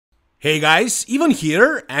Hey guys, Ivan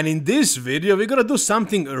here, and in this video we're gonna do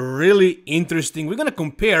something really interesting. We're gonna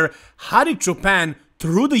compare Hadi Choopan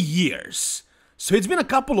through the years. So it's been a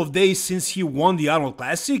couple of days since he won the Arnold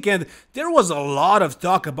Classic, and there was a lot of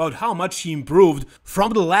talk about how much he improved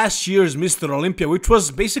from the last year's Mr. Olympia, which was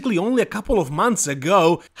basically only a couple of months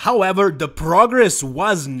ago. However, the progress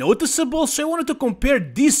was noticeable, so I wanted to compare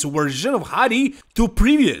this version of Hadi to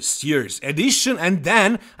previous year's edition, and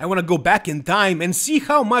then I want to go back in time and see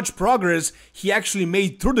how much progress he actually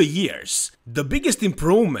made through the years. The biggest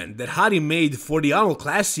improvement that Hadi made for the Arnold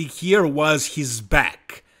Classic here was his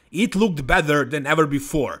back. It looked better than ever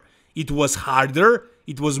before. It was harder,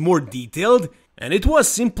 it was more detailed, and it was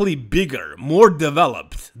simply bigger, more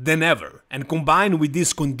developed than ever. And combined with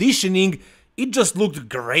this conditioning, it just looked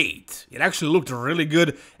great. It actually looked really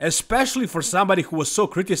good, especially for somebody who was so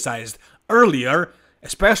criticized earlier,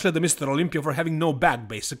 especially at the Mr. Olympia for having no back,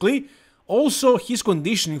 basically. Also, his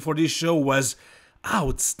conditioning for this show was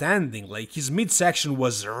outstanding. Like, his midsection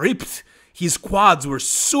was ripped. His quads were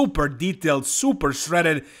super detailed, super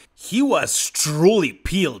shredded. He was truly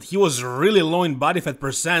peeled. He was really low in body fat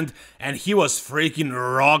percent, and he was freaking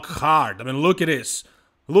rock hard. I mean, look at this.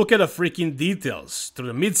 Look at the freaking details. Through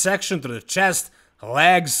the midsection, through the chest,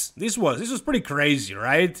 legs. This was pretty crazy,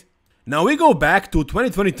 right? Now we go back to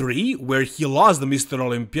 2023, where he lost the Mr.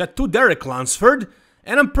 Olympia to Derek Lunsford,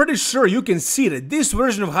 and I'm pretty sure you can see that this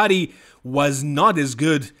version of Hadi was not as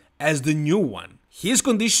good as the new one. His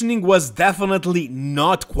conditioning was definitely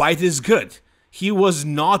not quite as good. He was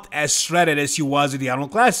not as shredded as he was at the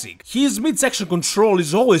Arnold Classic. His midsection control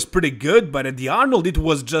is always pretty good, but at the Arnold it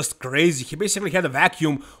was just crazy. He basically had a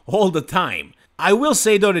vacuum all the time. I will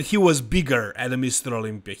say though that he was bigger at the Mr.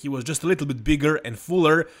 Olympia. He was just a little bit bigger and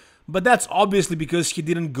fuller, but that's obviously because he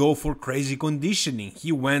didn't go for crazy conditioning.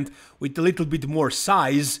 He went with a little bit more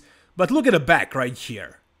size, but look at the back right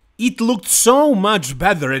here. It looked so much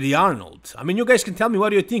better at the Arnold. I mean, you guys can tell me what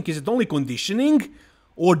do you think. Is it only conditioning?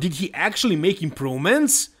 Or did he actually make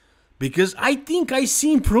improvements? Because I think I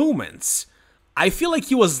see improvements. I feel like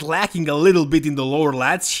he was lacking a little bit in the lower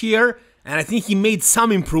lats here, and I think he made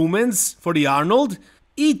some improvements for the Arnold.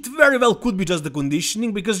 It very well could be just the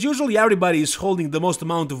conditioning, because usually everybody is holding the most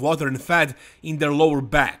amount of water and fat in their lower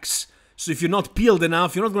backs. So if you're not peeled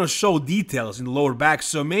enough, you're not going to show details in the lower back,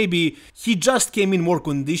 so maybe he just came in more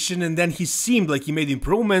conditioned and then he seemed like he made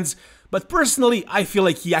improvements. But personally, I feel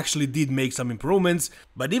like he actually did make some improvements.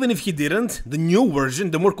 But even if he didn't, the new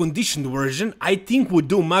version, the more conditioned version, I think would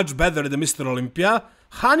do much better at the Mr. Olympia.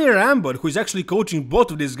 Hani Rambod, who is actually coaching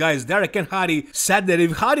both of these guys, Derek and Hadi, said that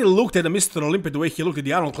if Hadi looked at the Mr. Olympia the way he looked at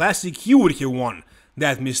the Arnold Classic, he would have won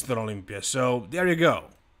that Mr. Olympia. So there you go.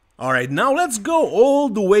 Alright, now let's go all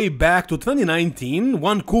the way back to 2019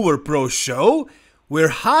 Vancouver Pro Show, where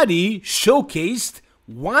Hadi showcased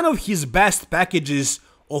one of his best packages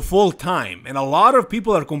of all time. And a lot of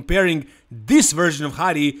people are comparing this version of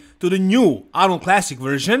Hadi to the new Arnold Classic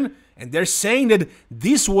version, and they're saying that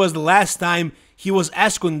this was the last time he was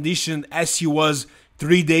as conditioned as he was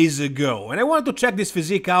 3 days ago. And I wanted to check this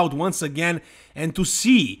physique out once again and to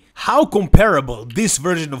see how comparable this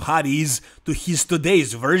version of Hadi is to his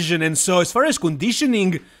today's version. And so as far as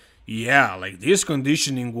conditioning, yeah, like this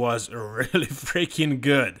conditioning was really freaking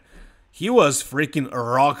good. He was freaking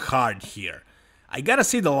rock hard here. I gotta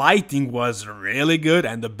say the lighting was really good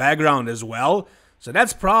and the background as well, so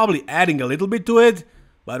that's probably adding a little bit to it,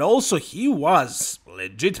 but also he was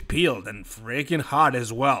legit peeled and freaking hard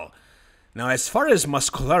as well. Now as far as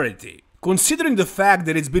muscularity, considering the fact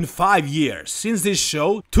that it's been 5 years since this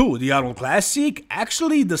show to the Arnold Classic,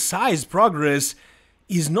 actually the size progress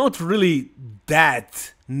is not really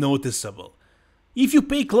that noticeable. If you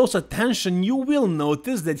pay close attention, you will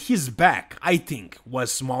notice that his back, I think,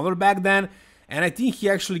 was smaller back then, and I think he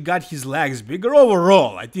actually got his legs bigger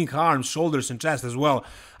overall. I think arms, shoulders, and chest as well.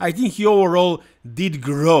 I think he overall did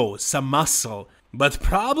grow some muscle, but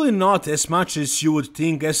probably not as much as you would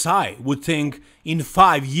think, as I would think, in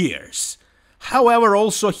 5 years. However,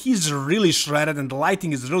 also he's really shredded and the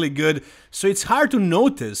lighting is really good, so it's hard to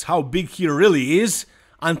notice how big he really is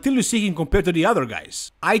until you see him compared to the other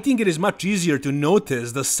guys. I think it is much easier to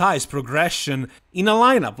notice the size progression in a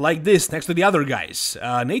lineup like this next to the other guys.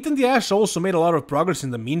 Nathan Diaz also made a lot of progress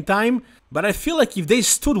in the meantime, but I feel like if they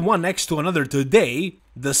stood one next to another today,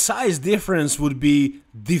 the size difference would be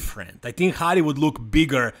different. I think Hadi would look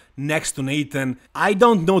bigger next to Nathan. I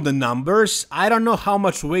don't know the numbers, I don't know how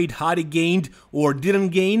much weight Hadi gained or didn't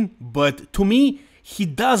gain, but to me, he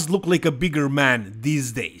does look like a bigger man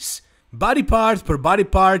these days. Body part per body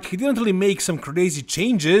part, he didn't really make some crazy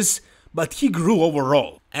changes, but he grew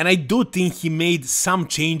overall. And I do think he made some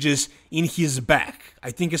changes in his back.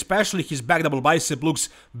 I think especially his back double bicep looks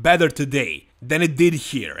better today than it did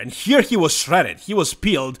here. And here he was shredded, he was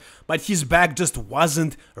peeled, but his back just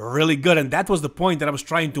wasn't really good. And that was the point that I was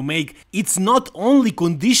trying to make. It's not only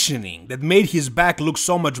conditioning that made his back look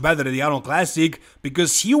so much better at the Arnold Classic,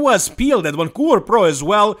 because he was peeled at Vancouver Pro as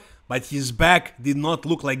well, but his back did not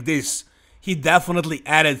look like this. He definitely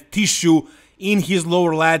added tissue in his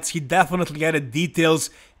lower lats, he definitely added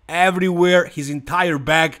details everywhere. His entire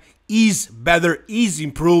back is better, is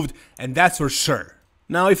improved, and that's for sure.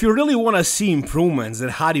 Now, if you really want to see improvements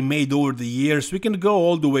that Hadi made over the years, we can go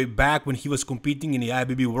all the way back when he was competing in the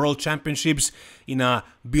IBB World Championships in a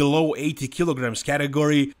below 80 kilograms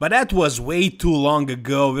category, but that was way too long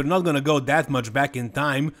ago. We're not gonna go that much back in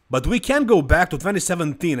time, but we can go back to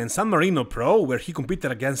 2017 and San Marino Pro, where he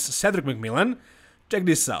competed against Cedric McMillan. Check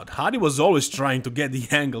this out, Hadi was always trying to get the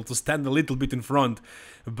angle to stand a little bit in front,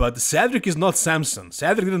 but Cedric is not Samson.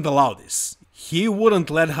 Cedric didn't allow this. He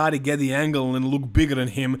wouldn't let Hadi get the angle and look bigger than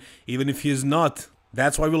him, even if he's not.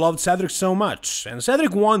 That's why we loved Cedric so much. And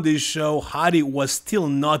Cedric won this show. Hadi was still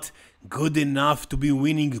not good enough to be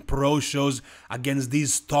winning pro shows against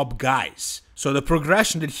these top guys. So the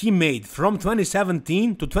progression that he made from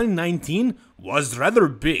 2017 to 2019 was rather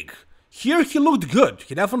big. Here he looked good,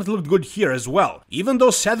 he definitely looked good here as well. Even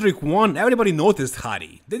though Cedric won, everybody noticed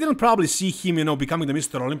Hadi. They didn't probably see him, becoming the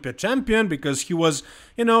Mr. Olympia champion because he was,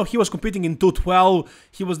 he was competing in 212.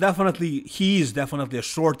 He is definitely a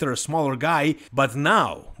shorter, smaller guy. But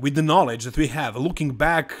now, with the knowledge that we have, looking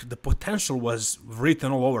back, the potential was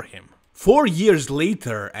written all over him. 4 years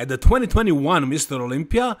later, at the 2021 Mr.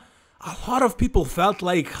 Olympia, a lot of people felt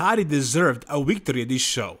like Hadi deserved a victory at this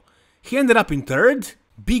show. He ended up in third.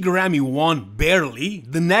 Big Ramy won barely.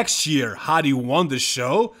 The next year, Hadi won the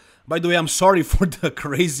show. By the way, I'm sorry for the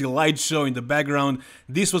crazy light show in the background.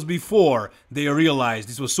 This was before they realized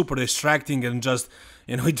this was super distracting and just,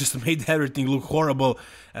 it just made everything look horrible.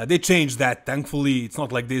 They changed that, thankfully. It's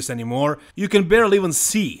not like this anymore. You can barely even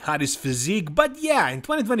see Hadi's physique, but yeah, in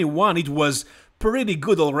 2021 it was pretty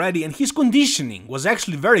good already, and his conditioning was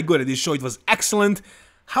actually very good at this show. It was excellent.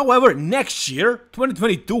 However, next year,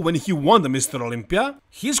 2022, when he won the Mr. Olympia,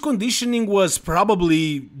 his conditioning was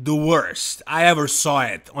probably the worst I ever saw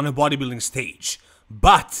it on a bodybuilding stage.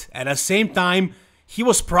 But at the same time, he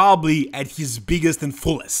was probably at his biggest and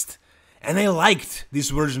fullest. And I liked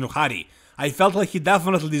this version of Hadi. I felt like he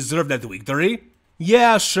definitely deserved that victory.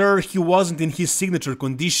 Yeah, sure, he wasn't in his signature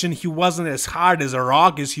condition, he wasn't as hard as a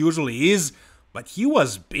rock as he usually is, but he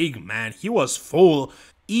was big, man, he was full.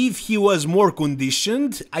 If he was more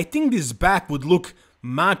conditioned, I think this back would look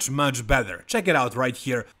much better. Check it out right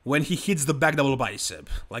here, when he hits the back double bicep.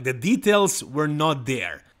 Like, the details were not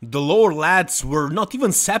there. The lower lats were not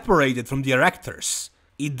even separated from the erectors.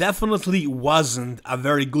 It definitely wasn't a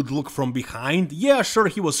very good look from behind. Yeah, sure,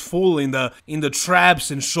 he was full in the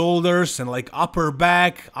traps and shoulders and like upper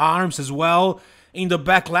back, arms as well. In the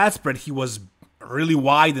back lat spread, he was really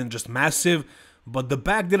wide and just massive. But the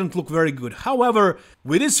back didn't look very good. However,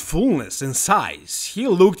 with his fullness and size, he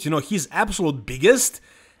looked, his absolute biggest.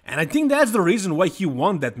 And I think that's the reason why he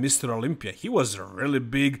won that Mr. Olympia. He was really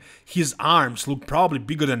big. His arms looked probably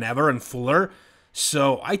bigger than ever and fuller.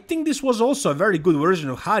 So I think this was also a very good version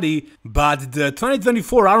of Hadi. But the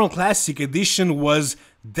 2024 Arnold Classic edition was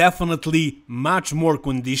definitely much more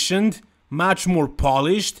conditioned, much more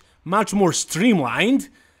polished, much more streamlined.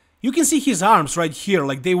 You can see his arms right here,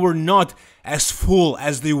 like they were not as full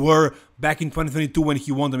as they were back in 2022 when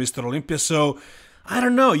he won the Mr. Olympia. So, I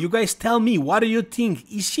don't know, you guys tell me, what do you think?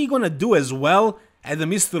 Is he gonna do as well at the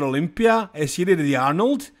Mr. Olympia as he did at the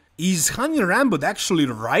Arnold? Is Hani Rambod actually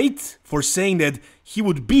right for saying that he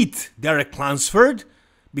would beat Derek Lunsford?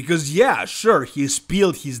 Because yeah, sure, he's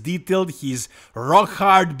peeled, he's detailed, he's rock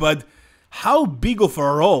hard, but how big of a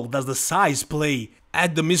role does the size play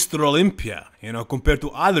at the Mr. Olympia, compared to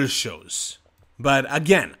other shows? But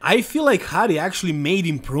again, I feel like Hadi actually made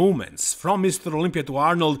improvements from Mr. Olympia to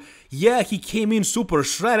Arnold. Yeah, he came in super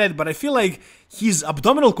shredded, but I feel like his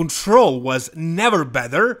abdominal control was never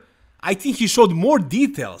better. I think he showed more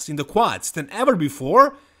details in the quads than ever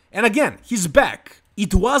before. And again, his back,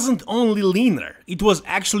 it wasn't only leaner, it was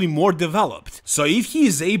actually more developed. So if he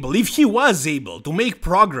was able to make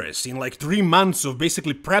progress in like 3 months of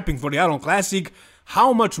basically prepping for the Arnold Classic,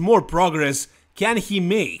 how much more progress can he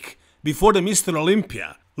make before the Mr.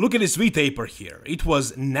 Olympia? Look at his V-taper here. It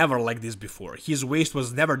was never like this before. His waist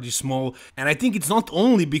was never this small, and I think it's not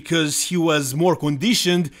only because he was more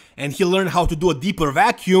conditioned and he learned how to do a deeper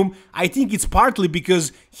vacuum. I think it's partly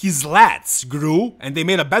because his lats grew and they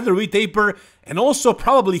made a better V-taper, and also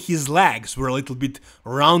probably his legs were a little bit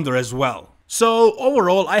rounder as well. So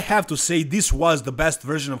overall, I have to say this was the best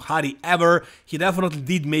version of Hadi ever. He definitely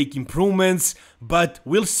did make improvements, but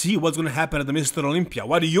we'll see what's gonna happen at the Mr. Olympia.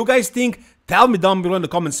 What do you guys think? Tell me down below in the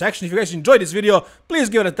comment section. If you guys enjoyed this video, please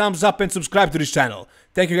give it a thumbs up and subscribe to this channel.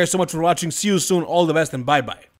 Thank you guys so much for watching. See you soon. All the best and bye bye.